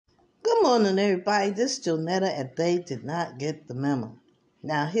morning, everybody. This is Jonetta, and they did not get the memo.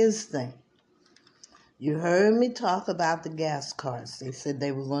 Now, here's the thing. You heard me talk about the gas cards they said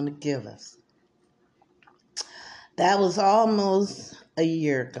they were going to give us. That was almost a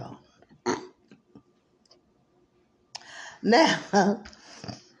year ago. Now,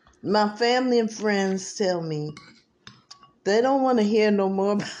 my family and friends tell me they don't want to hear no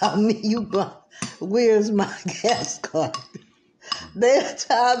more about me. Where's my gas card? They're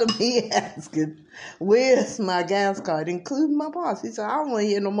tired of me asking, where's my gas card, including my boss. He said, I don't want to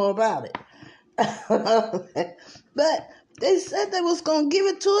hear no more about it. But they said they was going to give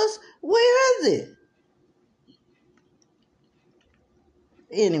it to us. Where is it?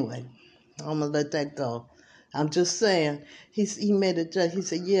 Anyway, I'm going to let that go. I'm just saying, he made a joke. He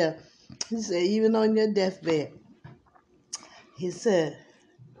said, yeah. He said, even on your deathbed, he said,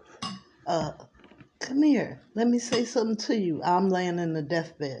 come here, let me say something to you. I'm laying in the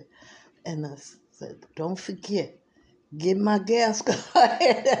deathbed. And I said, don't forget, get my gas card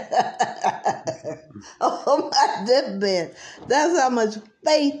on my deathbed. That's how much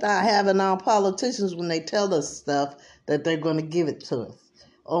faith I have in our politicians when they tell us stuff that they're going to give it to us.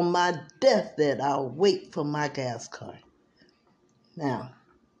 On my deathbed, I'll wait for my gas card. Now,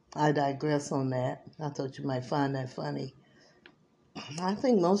 I digress on that. I thought you might find that funny. I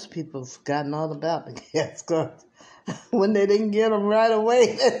think most people have forgotten all about the gas cards. When they didn't get them right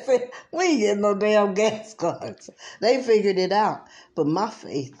away, they said, we ain't getting no damn gas cards. They figured it out. But my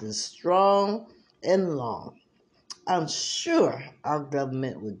faith is strong and long. I'm sure our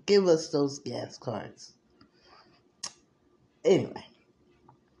government would give us those gas cards. Anyway,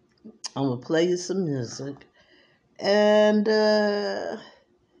 I'm going to play you some music. And the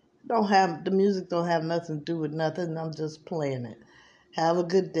music don't have nothing to do with nothing. I'm just playing it. Have a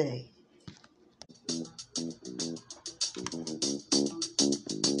good day.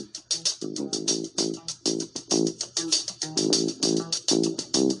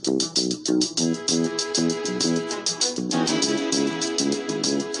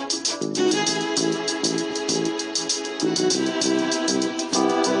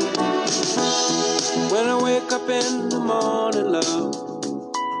 When I wake up in the morning, love,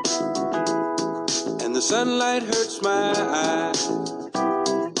 and the sunlight hurts my eyes,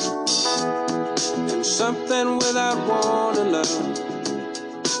 and something without warning, love,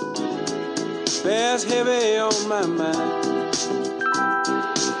 bears heavy on my mind.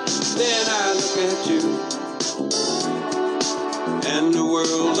 Then I look at you, and the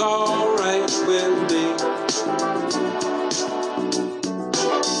world's alright with me.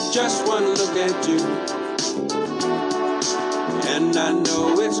 Just one look at you, and I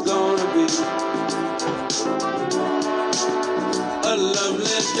know it's gonna be a lovely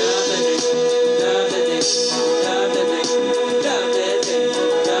day.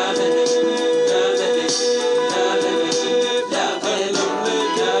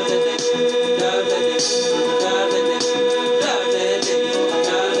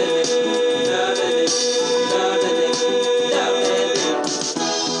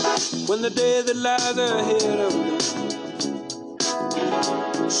 When the day that lies ahead of me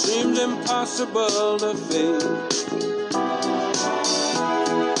seems impossible to face,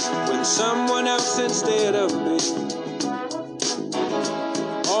 when someone else instead of me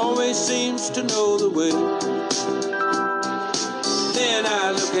always seems to know the way, then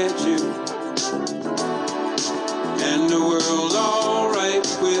I look at you, and the world's alright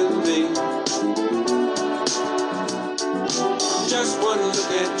with me. Just one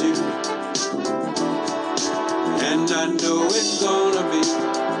look at you, and I know it's gonna be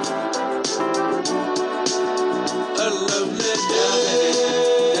a lovely day.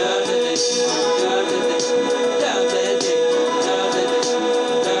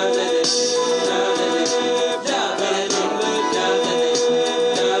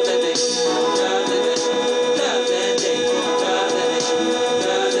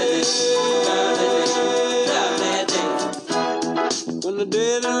 When the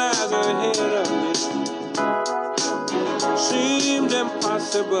day that lies ahead of me seemed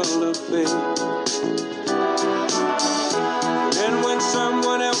impossible to face, and when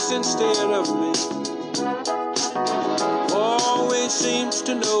someone else instead of me always seems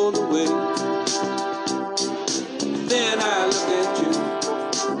to know the way, then I look at you,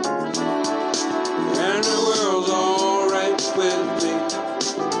 and the world's alright with me.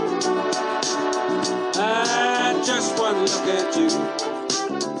 I just one look at you,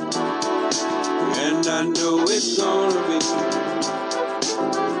 and I know it's gonna be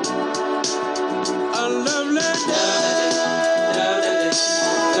a lovely day.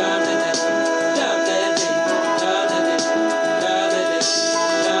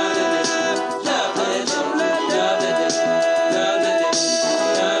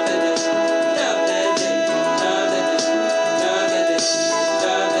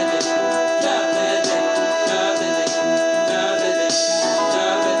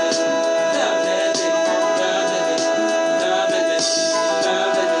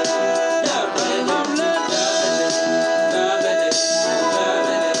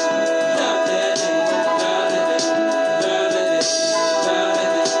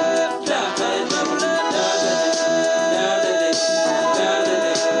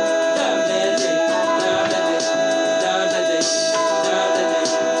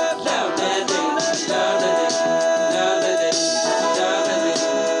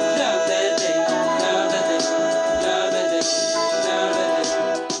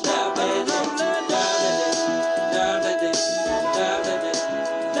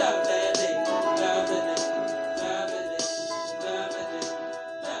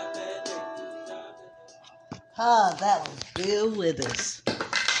 Ah, that was Bill Withers.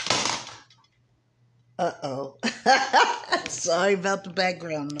 Uh-oh. Sorry about the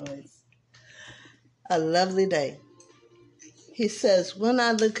background noise. A lovely day. He says, when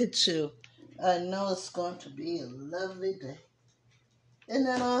I look at you, I know it's going to be a lovely day. Isn't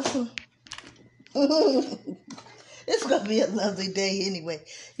that awesome? It's going to be a lovely day anyway.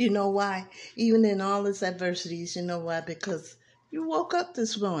 You know why? Even in all its adversities, you know why? Because you woke up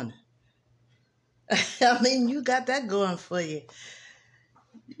this morning. I mean, you got that going for you.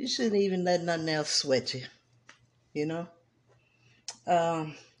 You shouldn't even let nothing else sweat you, you know?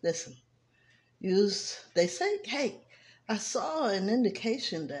 Listen, they say, hey, I saw an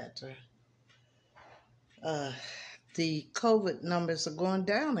indication that the COVID numbers are going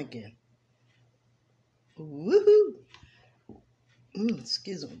down again. Woohoo!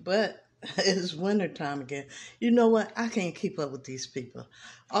 Excuse me, but it's wintertime again. You know what? I can't keep up with these people.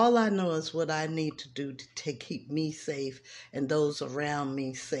 All I know is what I need to do to keep me safe and those around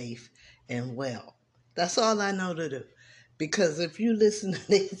me safe and well. That's all I know to do. Because if you listen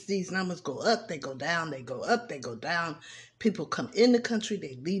to these numbers go up, they go down, they go up, they go down. People come in the country,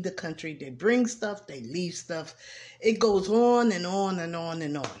 they leave the country, they bring stuff, they leave stuff. It goes on and on and on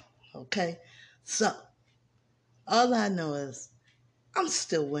and on. Okay? So, all I know is I'm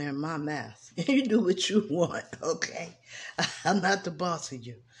still wearing my mask. You do what you want, okay? I'm not the boss of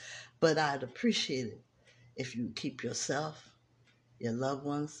you. But I'd appreciate it if you keep yourself, your loved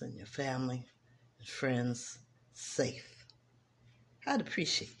ones, and your family and friends safe. I'd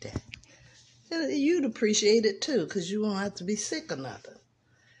appreciate that. You'd appreciate it too, because you won't have to be sick or nothing.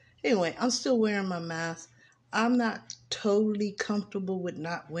 Anyway, I'm still wearing my mask. I'm not totally comfortable with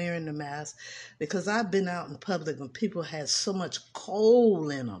not wearing the mask because I've been out in public when people had so much coal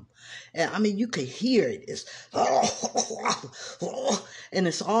in them. And I mean, you could hear it. It's, and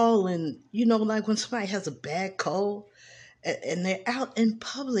it's all in, like when somebody has a bad cold and they're out in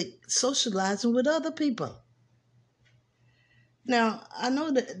public socializing with other people. Now, I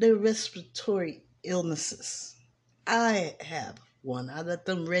know that they're respiratory illnesses. I have one. I let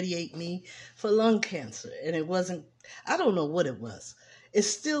them radiate me for lung cancer, and it wasn't, I don't know what it was. It's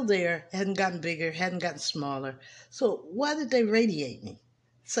still there, hadn't gotten bigger, hadn't gotten smaller. So why did they radiate me?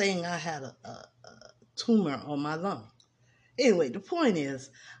 Saying I had a tumor on my lung. Anyway, the point is,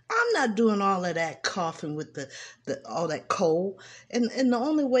 I'm not doing all of that coughing with all that cold. And the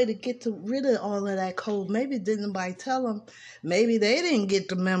only way to get rid of all of that cold, maybe didn't nobody tell them, maybe they didn't get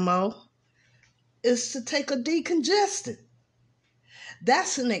the memo, is to take a decongestant.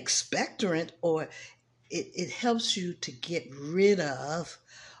 That's an expectorant, or it helps you to get rid of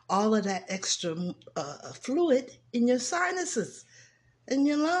all of that extra fluid in your sinuses, in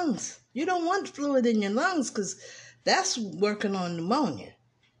your lungs. You don't want fluid in your lungs because that's working on pneumonia.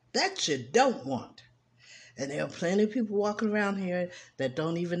 That you don't want. And there are plenty of people walking around here that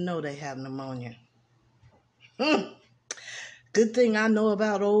don't even know they have pneumonia. Good thing I know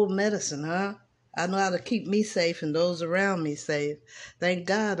about old medicine, huh? I know how to keep me safe and those around me safe. Thank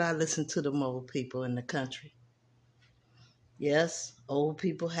God I listen to the old people in the country. Yes, old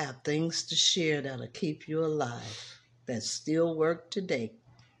people have things to share that'll keep you alive, that still work today.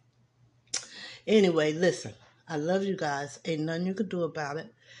 Anyway, listen, I love you guys. Ain't nothing you can do about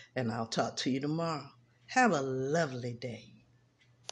it. And I'll talk to you tomorrow. Have a lovely day.